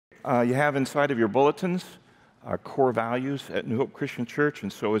You have inside of your bulletins our core values at New Hope Christian Church.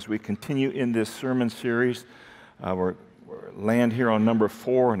 And so as we continue in this sermon series, we're land here on number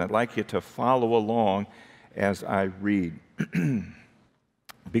 4, and I'd like you to follow along as I read.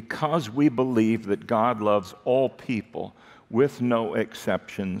 Because we believe that God loves all people with no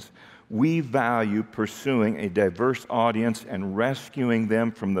exceptions, we value pursuing a diverse audience and rescuing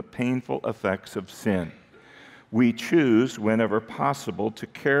them from the painful effects of sin. We choose, whenever possible, to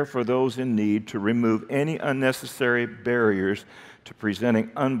care for those in need, to remove any unnecessary barriers to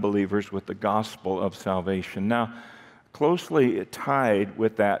presenting unbelievers with the gospel of salvation. Now, closely tied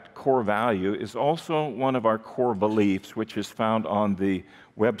with that core value is also one of our core beliefs, which is found on the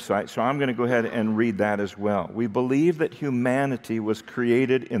website. So I'm going to go ahead and read that as well. We believe that humanity was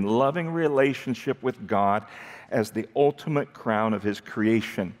created in loving relationship with God as the ultimate crown of His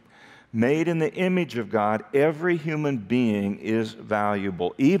creation. Made in the image of God, every human being is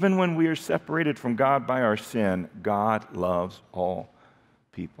valuable. Even when we are separated from God by our sin, God loves all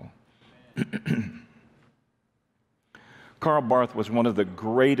people. Karl Barth was one of the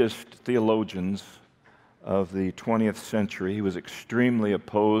greatest theologians of the 20th century. He was extremely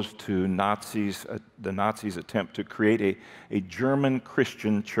opposed to the Nazis' attempt to create a German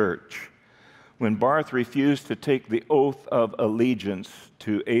Christian church. When Barth refused to take the oath of allegiance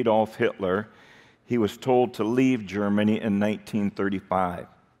to Adolf Hitler, he was told to leave Germany in 1935.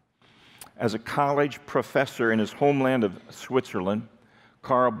 As a college professor in his homeland of Switzerland,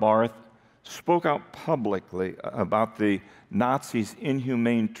 Karl Barth spoke out publicly about the Nazis'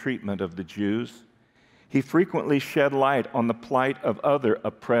 inhumane treatment of the Jews. He frequently shed light on the plight of other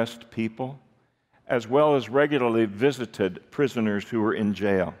oppressed people, as well as regularly visited prisoners who were in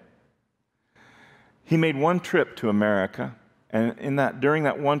jail. He made one trip to America, and during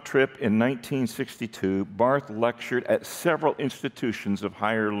that one trip in 1962, Barth lectured at several institutions of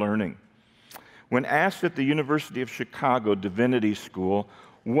higher learning. When asked at the University of Chicago Divinity School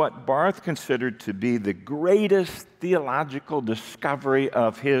what Barth considered to be the greatest theological discovery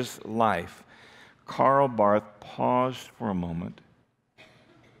of his life, Karl Barth paused for a moment,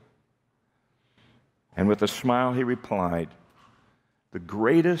 and with a smile he replied, "The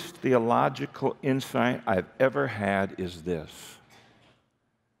greatest theological insight I've ever had is this: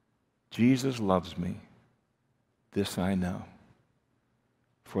 Jesus loves me. This I know,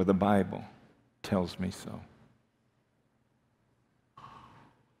 for the Bible tells me so."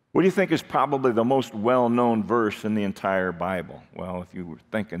 What do you think is probably the most well-known verse in the entire Bible? Well, if you were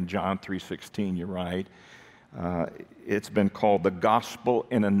thinking John 3:16, you're right. It's been called the gospel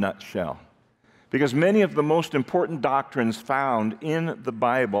in a nutshell, because many of the most important doctrines found in the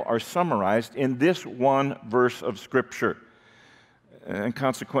Bible are summarized in this one verse of Scripture. And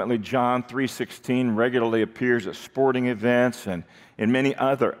consequently, John 3:16 regularly appears at sporting events and in many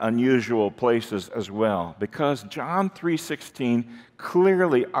other unusual places as well, because John 3:16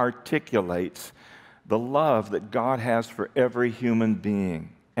 clearly articulates the love that God has for every human being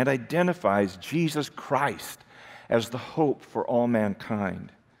and identifies Jesus Christ as the hope for all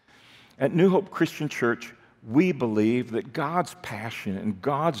mankind. At New Hope Christian Church, we believe that God's passion and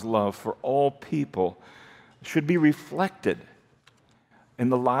God's love for all people should be reflected in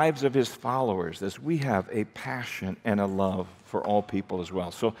the lives of His followers, as we have a passion and a love for all people as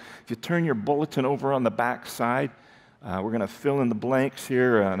well. So if you turn your bulletin over on the back side, we're going to fill in the blanks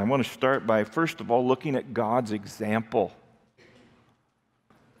here, and I want to start by, first of all, looking at God's example.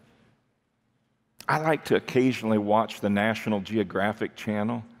 I like to occasionally watch the National Geographic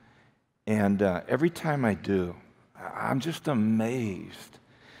Channel, and every time I do, I'm just amazed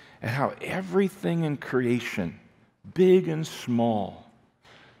at how everything in creation, big and small,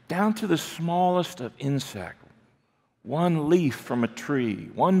 down to the smallest of insect, one leaf from a tree,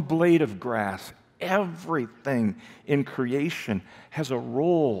 one blade of grass, everything in creation has a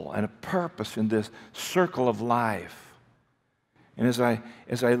role and a purpose in this circle of life. And as I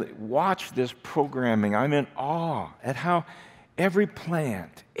watch this programming, I'm in awe at how every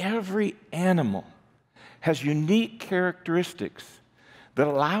plant, every animal has unique characteristics that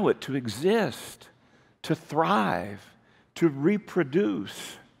allow it to exist, to thrive, to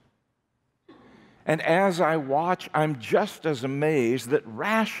reproduce. And as I watch, I'm just as amazed that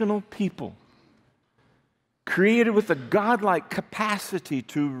rational people, created with a godlike capacity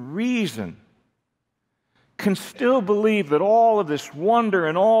to reason, can still believe that all of this wonder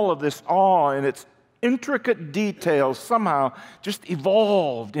and all of this awe and its intricate details somehow just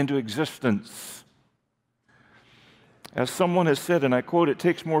evolved into existence. As someone has said, and I quote, "It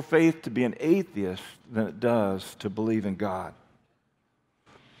takes more faith to be an atheist than it does to believe in God."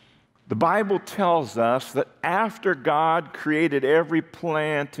 The Bible tells us that after God created every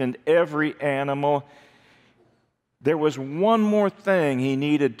plant and every animal, there was one more thing He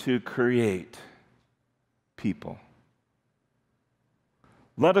needed to create: people.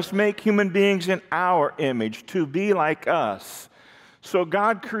 Let us make human beings in our image to be like us. So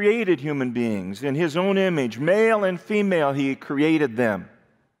God created human beings in His own image. Male and female, He created them.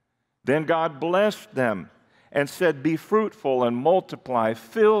 Then God blessed them and said, "Be fruitful and multiply,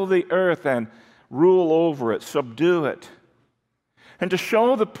 fill the earth and rule over it, subdue it." And to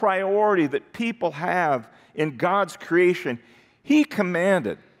show the priority that people have in God's creation, He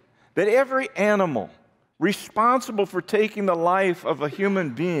commanded that every animal responsible for taking the life of a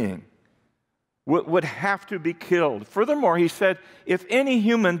human being would have to be killed. Furthermore, He said, if any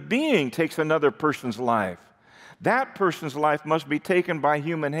human being takes another person's life, that person's life must be taken by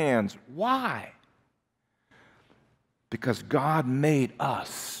human hands. Why? Because God made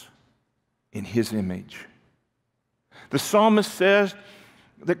us in His image. The psalmist says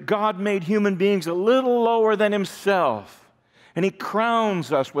that God made human beings a little lower than Himself, and He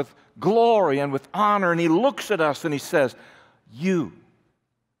crowns us with glory and with honor, and He looks at us and He says, "You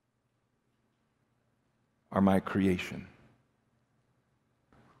are my creation."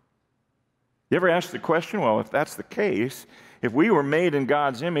 You ever ask the question, well, if that's the case, if we were made in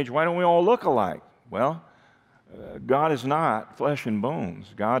God's image, why don't we all look alike? Well, God is not flesh and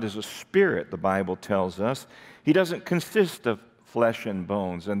bones. God is a spirit, the Bible tells us. He doesn't consist of flesh and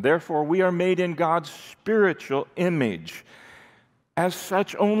bones, and therefore we are made in God's spiritual image. As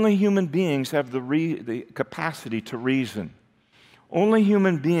such, only human beings have the capacity to reason. Only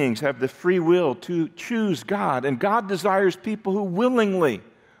human beings have the free will to choose God, and God desires people who willingly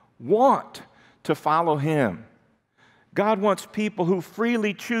want to follow Him. God wants people who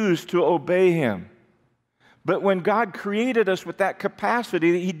freely choose to obey Him. But when God created us with that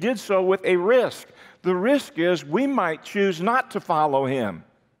capacity, He did so with a risk. The risk is we might choose not to follow Him.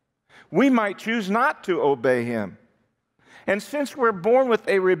 We might choose not to obey Him. And since we're born with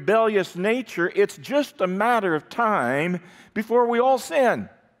a rebellious nature, it's just a matter of time before we all sin. The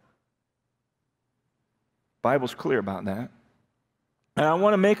Bible's clear about that. And I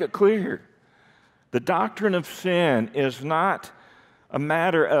want to make it clear here. The doctrine of sin is not a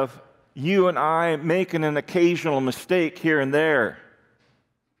matter of you and I making an occasional mistake here and there.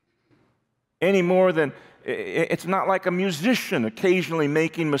 Any more than, it's not like a musician occasionally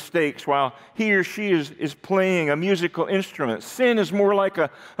making mistakes while he or she is playing a musical instrument. Sin is more like a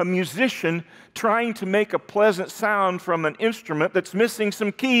musician trying to make a pleasant sound from an instrument that's missing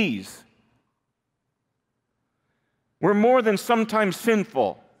some keys. We're more than sometimes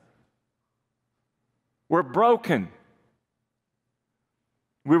sinful. We're broken.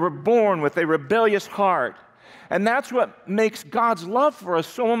 We were born with a rebellious heart. And that's what makes God's love for us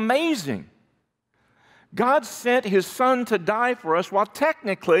so amazing. God sent His Son to die for us while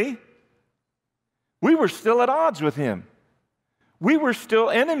technically we were still at odds with Him. We were still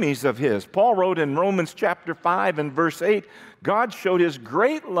enemies of His. Paul wrote in Romans chapter 5 and verse 8, God showed His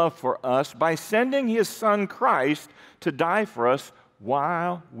great love for us by sending His Son Christ to die for us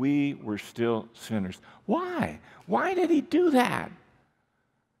while we were still sinners. Why? Why did He do that?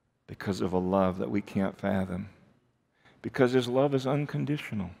 Because of a love that we can't fathom. Because His love is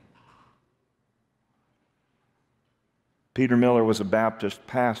unconditional. Peter Miller was a Baptist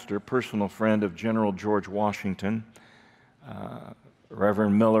pastor, personal friend of General George Washington.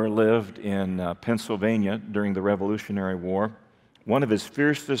 Reverend Miller lived in Pennsylvania during the Revolutionary War. One of his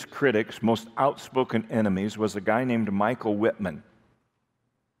fiercest critics, most outspoken enemies, was a guy named Michael Whitman.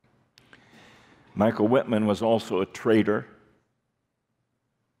 Michael Whitman was also a traitor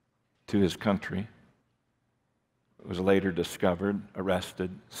to his country. Was later discovered,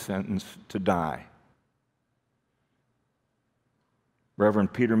 arrested, sentenced to die.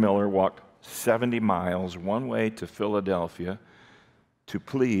 Reverend Peter Miller walked 70 miles one way to Philadelphia to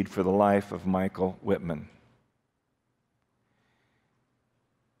plead for the life of Michael Whitman.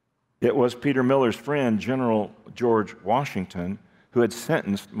 It was Peter Miller's friend, General George Washington, who had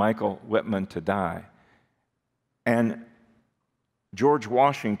sentenced Michael Whitman to die. And George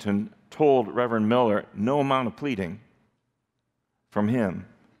Washington told Reverend Miller no amount of pleading from him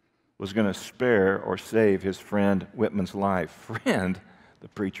was going to spare or save his friend Whitman's life. Friend, the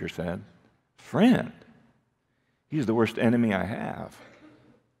preacher said. Friend? He's the worst enemy I have.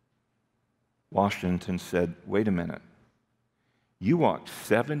 Washington said, wait a minute. You walked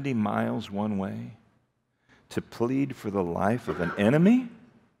 70 miles one way to plead for the life of an enemy?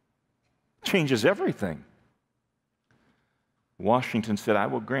 Changes everything. Washington said, I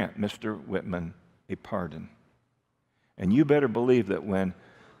will grant Mr. Whitman a pardon. And you better believe that when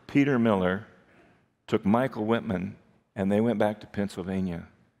Peter Miller took Michael Whitman and they went back to Pennsylvania.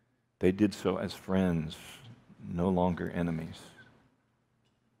 They did so as friends, no longer enemies.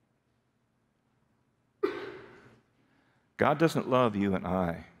 God doesn't love you and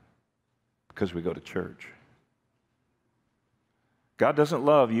I because we go to church. God doesn't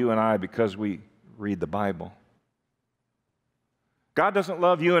love you and I because we read the Bible. God doesn't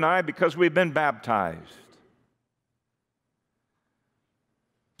love you and I because we've been baptized.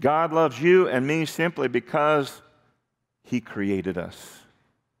 God loves you and me simply because He created us.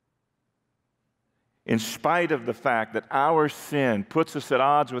 In spite of the fact that our sin puts us at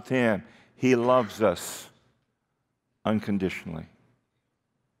odds with Him, He loves us unconditionally.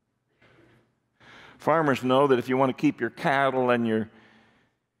 Farmers know that if you want to keep your cattle and your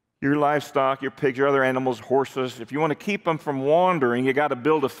livestock, your pigs, your other animals, horses, if you want to keep them from wandering, you got to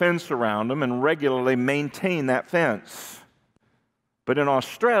build a fence around them and regularly maintain that fence. But in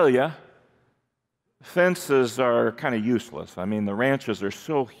Australia, fences are kind of useless. I mean, the ranches are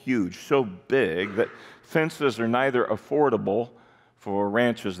so huge, so big, that fences are neither affordable for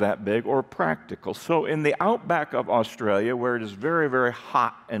ranches that big or practical. So in the outback of Australia, where it is very, very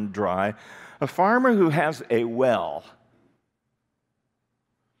hot and dry, a farmer who has a well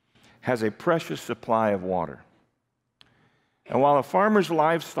has a precious supply of water. And while a farmer's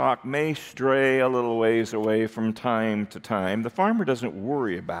livestock may stray a little ways away from time to time, the farmer doesn't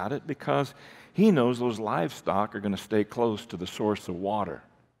worry about it because he knows those livestock are going to stay close to the source of water.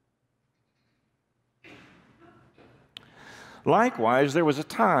 Likewise, there was a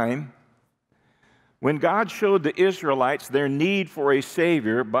time when God showed the Israelites their need for a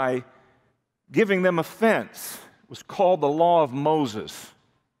Savior by giving them a fence. It was called the Law of Moses.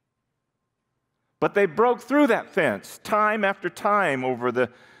 But they broke through that fence time after time over the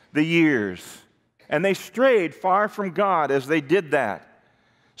years. And they strayed far from God as they did that.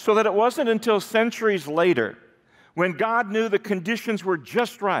 So that it wasn't until centuries later, when God knew the conditions were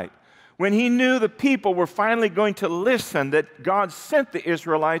just right, when He knew the people were finally going to listen, that God sent the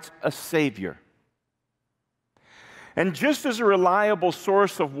Israelites a Savior. And just as a reliable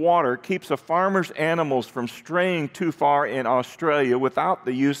source of water keeps a farmer's animals from straying too far in Australia without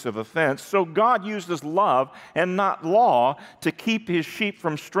the use of a fence, so God uses love and not law to keep His sheep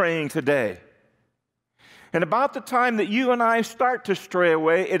from straying today. And about the time that you and I start to stray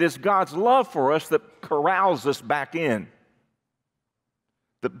away, it is God's love for us that corrals us back in,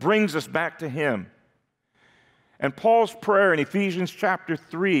 that brings us back to Him. And Paul's prayer in Ephesians chapter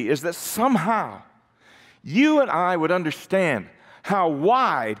 3 is that somehow you and I would understand how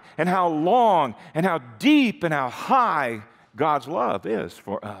wide and how long and how deep and how high God's love is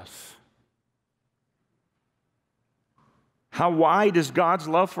for us. How wide is God's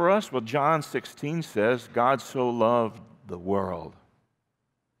love for us? Well, John 16 says, God so loved the world.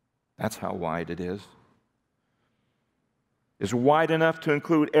 That's how wide it is. It's wide enough to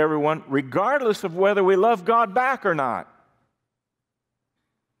include everyone, regardless of whether we love God back or not.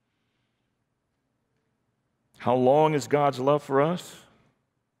 How long is God's love for us?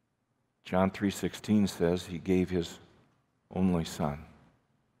 John 3:16 says He gave His only Son.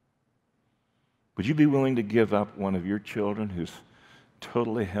 Would you be willing to give up one of your children who's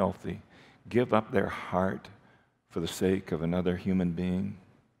totally healthy, give up their heart for the sake of another human being?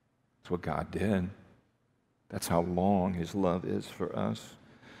 That's what God did. That's how long His love is for us.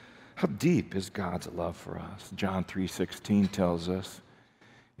 How deep is God's love for us? John 3:16 tells us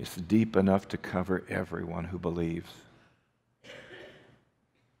it's deep enough to cover everyone who believes,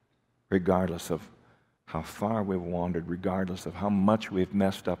 regardless of how far we've wandered, regardless of how much we've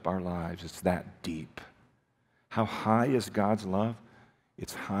messed up our lives. It's that deep. How high is God's love?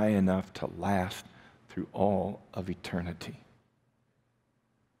 It's high enough to last through all of eternity.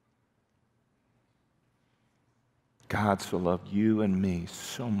 God so loved you and me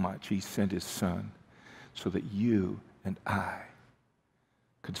so much, He sent His Son so that you and I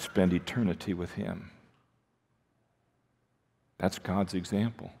could spend eternity with Him. That's God's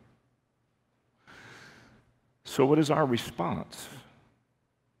example. So what is our response?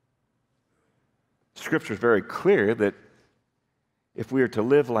 Scripture is very clear that if we are to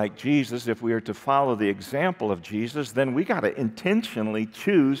live like Jesus, if we are to follow the example of Jesus, then we got to intentionally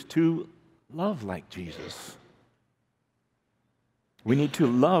choose to love like Jesus. We need to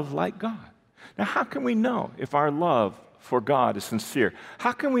love like God. Now, how can we know if our love for God is sincere?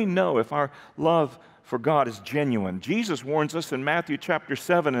 How can we know if our love for God is genuine? Jesus warns us in Matthew chapter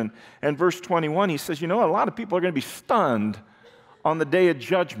 7 and verse 21. He says, a lot of people are going to be stunned on the day of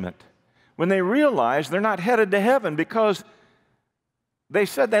judgment when they realize they're not headed to heaven because they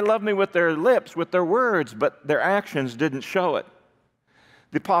said they love me with their lips, with their words, but their actions didn't show it.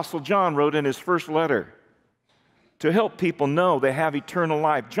 The Apostle John wrote in his first letter to help people know they have eternal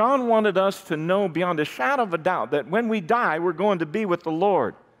life. John wanted us to know beyond a shadow of a doubt that when we die, we're going to be with the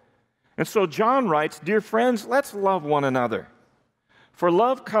Lord. And so John writes, "Dear friends, let's love one another. For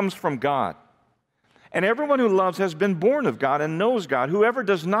love comes from God. And everyone who loves has been born of God and knows God. Whoever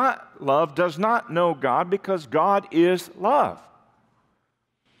does not love does not know God, because God is love."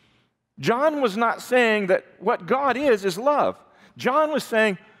 John was not saying that what God is love. John was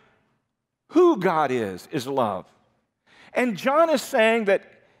saying who God is love. And John is saying that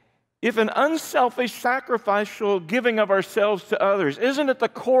if an unselfish, sacrificial giving of ourselves to others isn't at the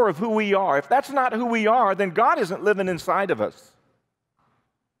core of who we are, if that's not who we are, then God isn't living inside of us.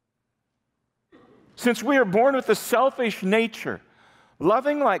 Since we are born with a selfish nature,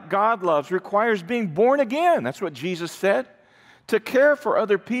 loving like God loves requires being born again. That's what Jesus said. To care for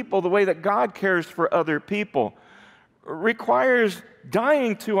other people the way that God cares for other people requires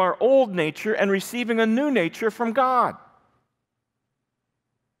dying to our old nature and receiving a new nature from God.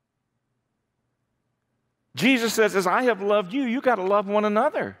 Jesus says, as I have loved you, you got to love one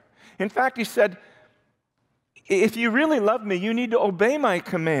another. In fact, he said, if you really love me, you need to obey my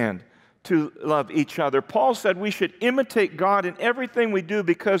command to love each other. Paul said we should imitate God in everything we do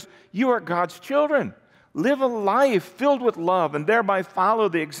because you are God's children. Live a life filled with love and thereby follow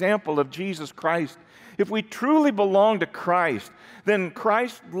the example of Jesus Christ. If we truly belong to Christ, then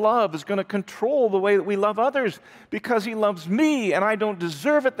Christ's love is going to control the way that we love others. Because he loves me and I don't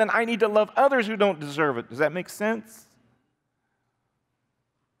deserve it, then I need to love others who don't deserve it. Does that make sense?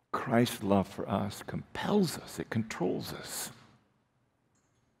 Christ's love for us compels us, it controls us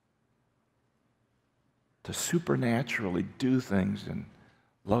to supernaturally do things and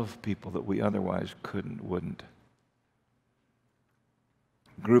love people that we otherwise wouldn't.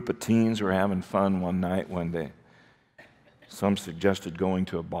 A group of teens were having fun one night when some suggested going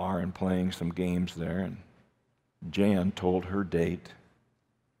to a bar and playing some games there, and Jan told her date,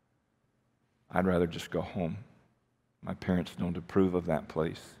 "I'd rather just go home. My parents don't approve of that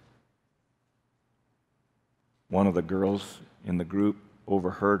place." One of the girls in the group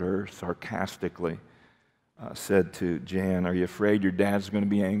overheard her sarcastically said to Jan, "Are you afraid your dad's going to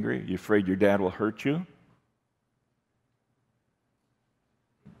be angry? Are you afraid your dad will hurt you?"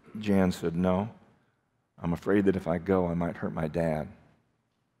 Jan said, "No, I'm afraid that if I go, I might hurt my dad."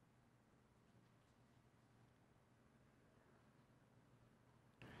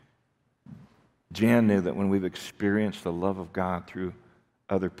 Jan knew that when we've experienced the love of God through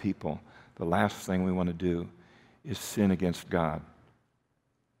other people, the last thing we want to do is sin against God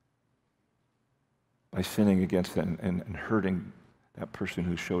by sinning against it and hurting that person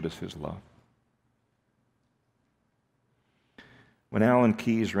who showed us his love. When Alan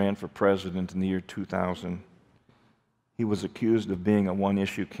Keyes ran for president in the year 2000, he was accused of being a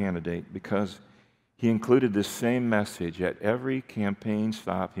one-issue candidate because he included this same message at every campaign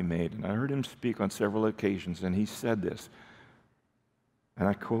stop he made. And I heard him speak on several occasions, and he said this, and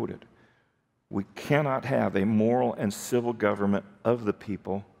I quote it, "We cannot have a moral and civil government of the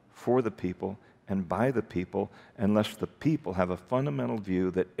people, for the people, and by the people, unless the people have a fundamental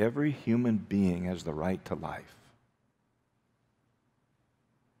view that every human being has the right to life."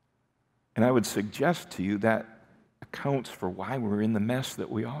 And I would suggest to you that accounts for why we're in the mess that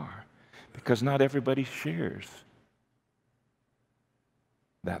we are, because not everybody shares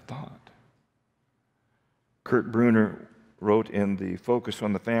that thought. Kurt Bruner wrote in the Focus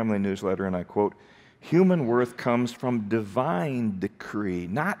on the Family newsletter, and I quote, "Human worth comes from divine decree,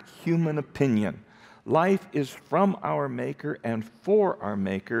 not human opinion. Life is from our Maker and for our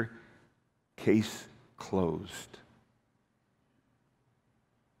Maker. Case closed."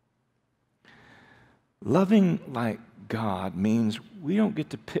 Loving like God means we don't get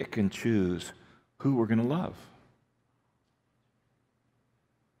to pick and choose who we're going to love.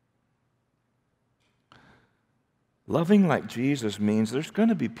 Loving like Jesus means there's going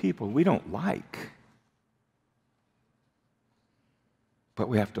to be people we don't like, but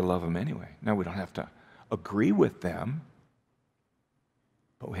we have to love them anyway. Now, we don't have to agree with them,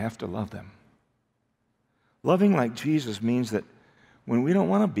 but we have to love them. Loving like Jesus means that when we don't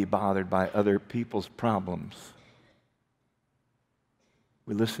want to be bothered by other people's problems,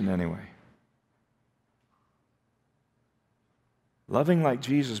 we listen anyway. Loving like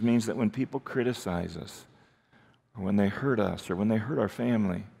Jesus means that when people criticize us, or when they hurt us, or when they hurt our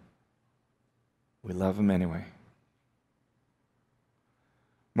family, we love them anyway.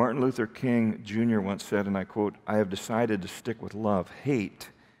 Martin Luther King Jr. once said, and I quote, "I have decided to stick with love.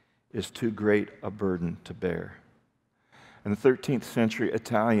 Hate is too great a burden to bear." And the 13th century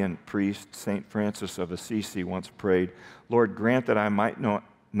Italian priest, St. Francis of Assisi, once prayed, "Lord, grant that I might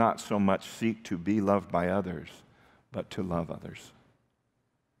not so much seek to be loved by others, but to love others."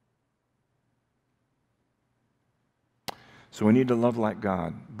 So we need to love like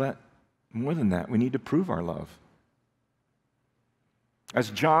God, but more than that, we need to prove our love. As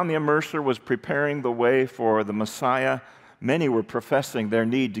John the Immerser was preparing the way for the Messiah, many were professing their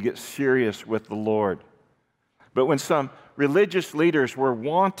need to get serious with the Lord. But when some religious leaders were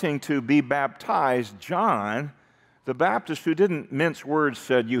wanting to be baptized, John, the Baptist, who didn't mince words,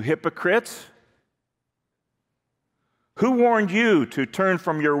 said, "You hypocrites! Who warned you to turn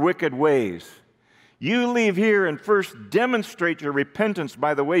from your wicked ways? You leave here and first demonstrate your repentance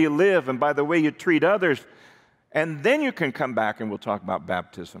by the way you live and by the way you treat others, and then you can come back and we'll talk about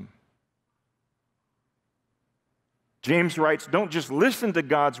baptism." James writes, "Don't just listen to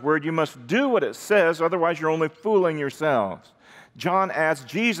God's word, you must do what it says, otherwise you're only fooling yourselves." John adds,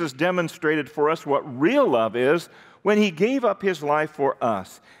 Jesus demonstrated for us what real love is when he gave up his life for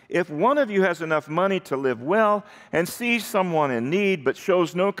us. If one of you has enough money to live well and sees someone in need but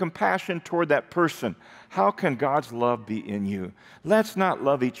shows no compassion toward that person, how can God's love be in you? Let's not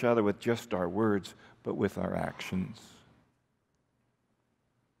love each other with just our words, but with our actions.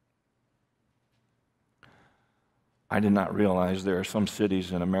 I did not realize there are some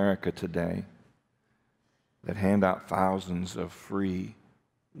cities in America today that hand out thousands of free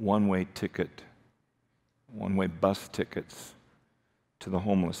one-way bus tickets to the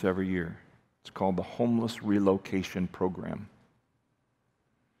homeless every year. It's called the Homeless Relocation Program.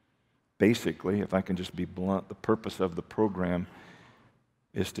 Basically, if I can just be blunt, the purpose of the program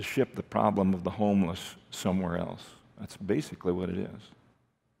is to ship the problem of the homeless somewhere else. That's basically what it is.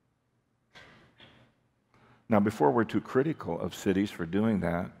 Now, before we're too critical of cities for doing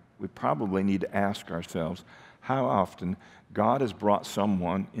that, we probably need to ask ourselves how often God has brought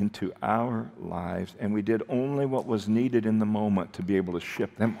someone into our lives and we did only what was needed in the moment to be able to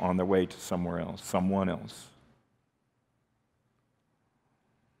ship them on their way to somewhere else, someone else.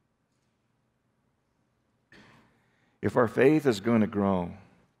 If our faith is going to grow,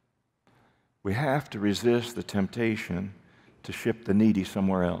 we have to resist the temptation to ship the needy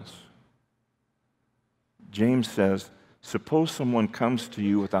somewhere else. James says, suppose someone comes to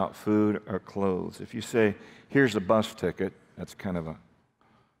you without food or clothes. If you say, "Here's a bus ticket," that's kind of a,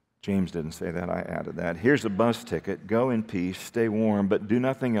 James didn't say that, I added that. "Here's a bus ticket, go in peace, stay warm, but do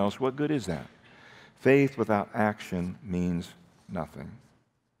nothing else," what good is that? Faith without action means nothing.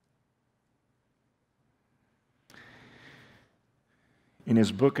 In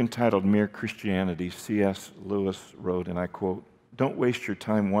his book entitled Mere Christianity, C.S. Lewis wrote, and I quote, "Don't waste your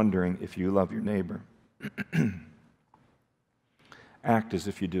time wondering if you love your neighbor. Act as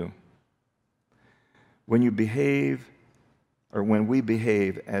if you do. When we behave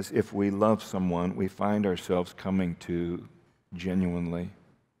as if we love someone, we find ourselves coming to genuinely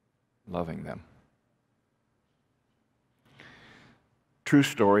loving them." True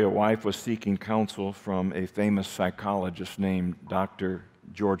story, a wife was seeking counsel from a famous psychologist named Dr.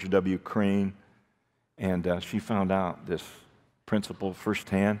 George W. Crane, and she found out this principle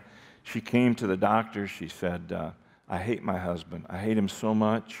firsthand. She came to the doctor. She said, "I hate my husband. I hate him so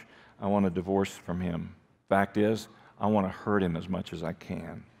much, I want a divorce from him. Fact is, I want to hurt him as much as I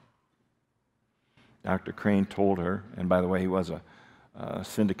can." Dr. Crane told her, and by the way, he was a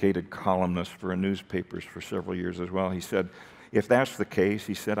syndicated columnist for newspapers for several years as well. He said, "If that's the case,"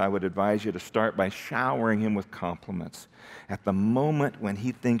 he said, "I would advise you to start by showering him with compliments. At the moment when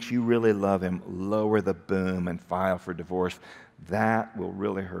he thinks you really love him, lower the boom and file for divorce. That will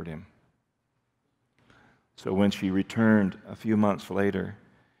really hurt him." So when she returned a few months later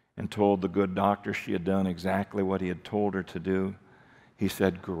and told the good doctor she had done exactly what he had told her to do, he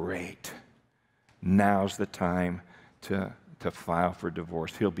said, "Great. Now's the time to file for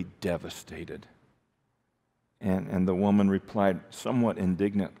divorce. He'll be devastated." And the woman replied somewhat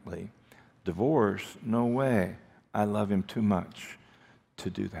indignantly, "Divorce? No way. I love him too much to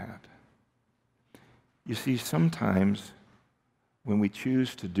do that." You see, sometimes when we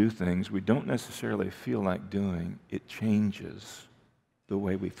choose to do things we don't necessarily feel like doing, it changes the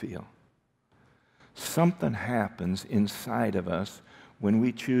way we feel. Something happens inside of us when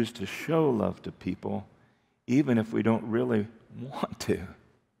we choose to show love to people, even if we don't really want to.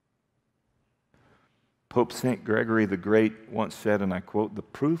 Pope St. Gregory the Great once said, and I quote, "The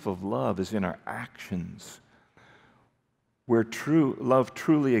proof of love is in our actions. Where true love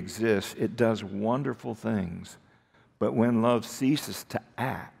truly exists, it does wonderful things. But when love ceases to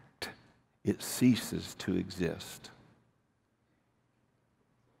act, it ceases to exist."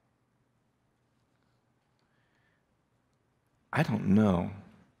 I don't know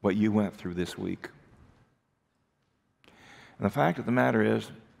what you went through this week. And the fact of the matter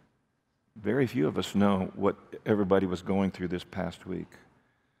is, very few of us know what everybody was going through this past week.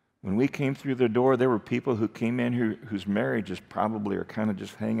 When we came through the door, there were people who came in whose marriages probably are kind of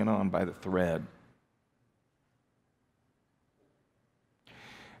just hanging on by the thread.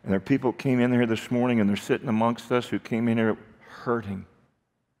 And there are people who came in here this morning and they're sitting amongst us who came in here hurting,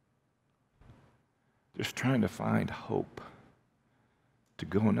 just trying to find hope to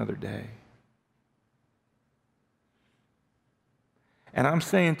go another day. And I'm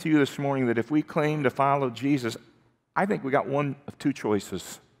saying to you this morning that if we claim to follow Jesus, I think we got one of two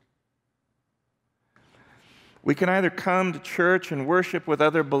choices. We can either come to church and worship with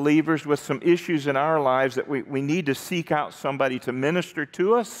other believers with some issues in our lives that we need to seek out somebody to minister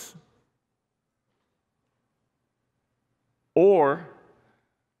to us, or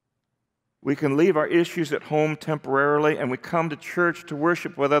we can leave our issues at home temporarily and we come to church to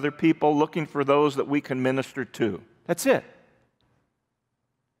worship with other people looking for those that we can minister to. That's it.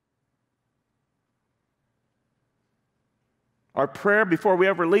 Our prayer before we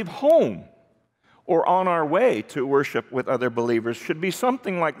ever leave home or on our way to worship with other believers should be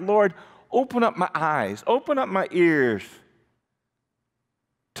something like, Lord, open up my eyes, open up my ears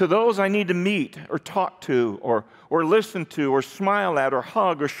to those I need to meet or talk to or listen to or smile at or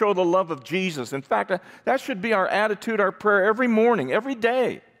hug or show the love of Jesus. In fact, that should be our attitude, our prayer every morning, every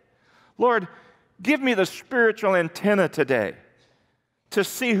day. Lord, give me the spiritual antenna today to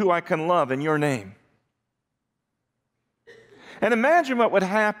see who I can love in your name. And imagine what would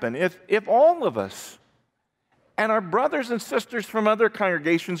happen if all of us and our brothers and sisters from other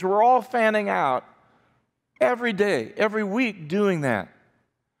congregations were all fanning out every day, every week doing that.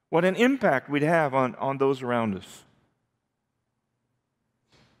 What an impact we'd have on those around us.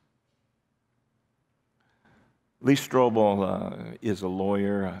 Lee Strobel is a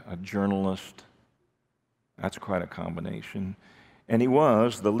lawyer, a journalist. That's quite a combination. And he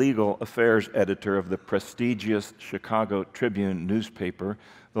was the legal affairs editor of the prestigious Chicago Tribune newspaper,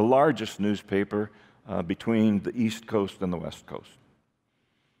 the largest newspaper between the East Coast and the West Coast.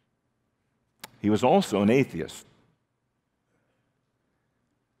 He was also an atheist.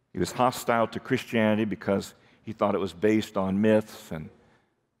 He was hostile to Christianity because he thought it was based on myths, and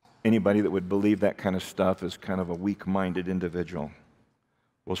anybody that would believe that kind of stuff is kind of a weak-minded individual.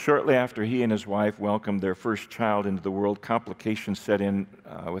 Well, shortly after he and his wife welcomed their first child into the world, complications set in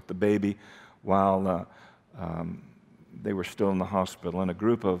with the baby while they were still in the hospital. And a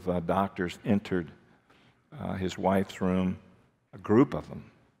group of doctors entered his wife's room, a group of them,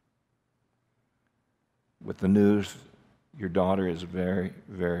 with the news, your daughter is very,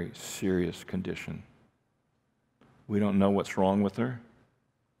 very serious condition. We don't know what's wrong with her.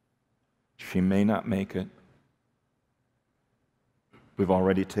 She may not make it. We've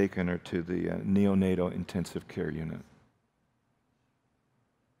already taken her to the neonatal intensive care unit.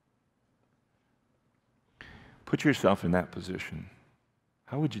 Put yourself in that position.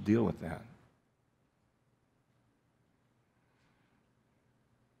 How would you deal with that?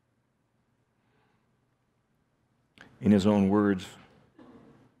 In his own words,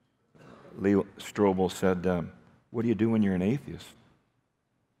 Lee Strobel said, what do you do when you're an atheist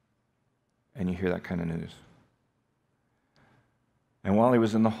and you hear that kind of news? And while he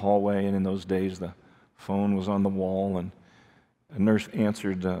was in the hallway, and in those days the phone was on the wall, and a nurse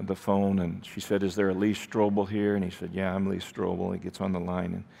answered the phone, and she said, is there a Lee Strobel here? And he said, yeah, I'm Lee Strobel. He gets on the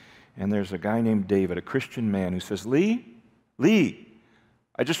line, and there's a guy named David, a Christian man, who says, Lee,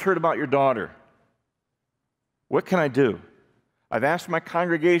 I just heard about your daughter. What can I do? I've asked my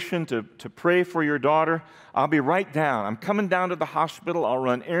congregation to pray for your daughter. I'll be right down. I'm coming down to the hospital. I'll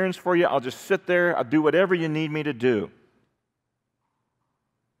run errands for you. I'll just sit there. I'll do whatever you need me to do.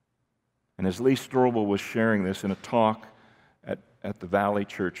 And as Lee Strobel was sharing this in a talk at the Valley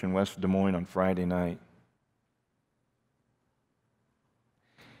Church in West Des Moines on Friday night,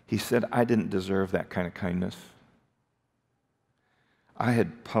 he said, I didn't deserve that kind of kindness. I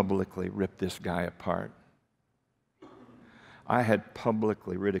had publicly ripped this guy apart. I had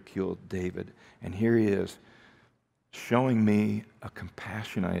publicly ridiculed David, and here he is showing me a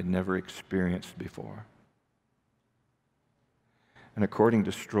compassion I had never experienced before. And according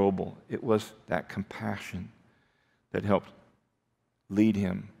to Strobel, it was that compassion that helped lead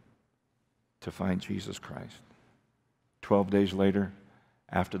him to find Jesus Christ. 12 days later,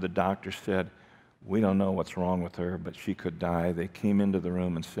 after the doctor said, we don't know what's wrong with her, but she could die, they came into the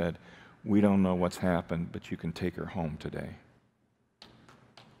room and said, we don't know what's happened, but you can take her home today.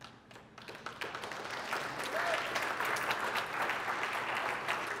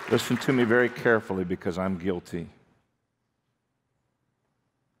 Listen to me very carefully, because I'm guilty.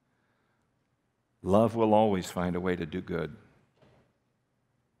 Love will always find a way to do good.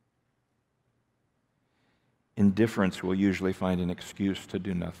 Indifference will usually find an excuse to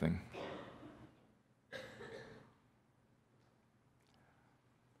do nothing.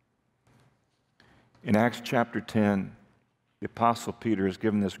 In Acts chapter 10, the Apostle Peter is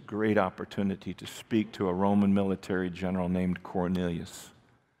given this great opportunity to speak to a Roman military general named Cornelius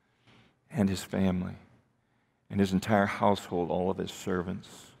and his family and his entire household, all of his servants.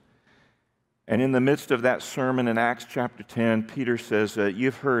 And in the midst of that sermon in Acts chapter 10, Peter says,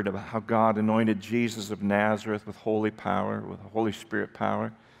 you've heard about how God anointed Jesus of Nazareth with holy power, with Holy Spirit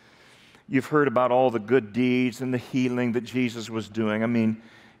power. You've heard about all the good deeds and the healing that Jesus was doing. I mean,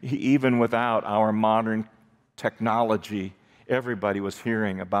 even without our modern technology, everybody was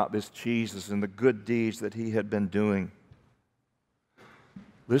hearing about this Jesus and the good deeds that he had been doing.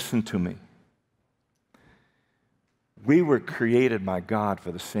 Listen to me. We were created by God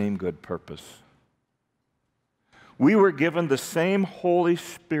for the same good purpose. We were given the same Holy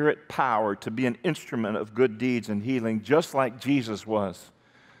Spirit power to be an instrument of good deeds and healing, just like Jesus was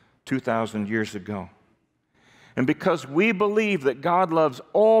 2,000 years ago. And because we believe that God loves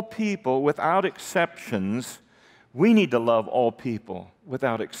all people without exceptions, we need to love all people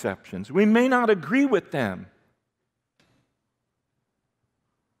without exceptions. We may not agree with them,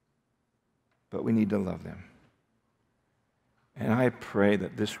 but we need to love them. And I pray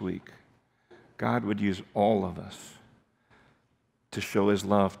that this week, God would use all of us to show his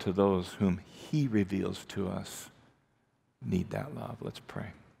love to those whom he reveals to us need that love. Let's pray.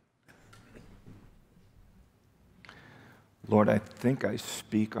 Lord, I think I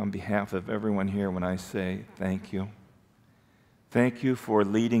speak on behalf of everyone here when I say thank you. Thank you for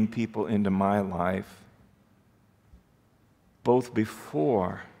leading people into my life, both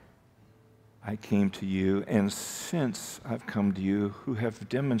before I came to you and since I've come to you, who have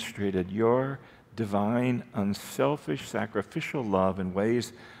demonstrated your divine, unselfish, sacrificial love in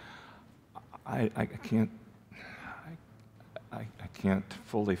ways I can't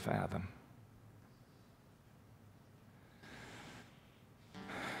fully fathom.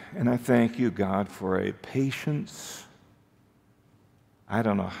 And I thank you, God, for a patience. I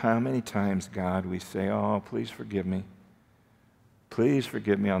don't know how many times, God, we say, oh, please forgive me. Please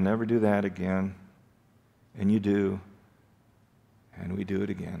forgive me. I'll never do that again. And you do. And we do it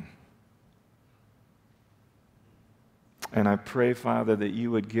again. And I pray, Father, that you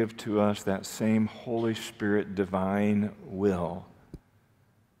would give to us that same Holy Spirit divine will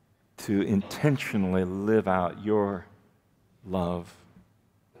to intentionally live out your love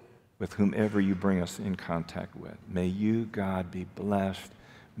with whomever you bring us in contact with. May you, God, be blessed.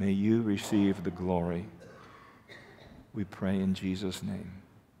 May you receive the glory. We pray in Jesus' name.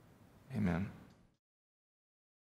 Amen.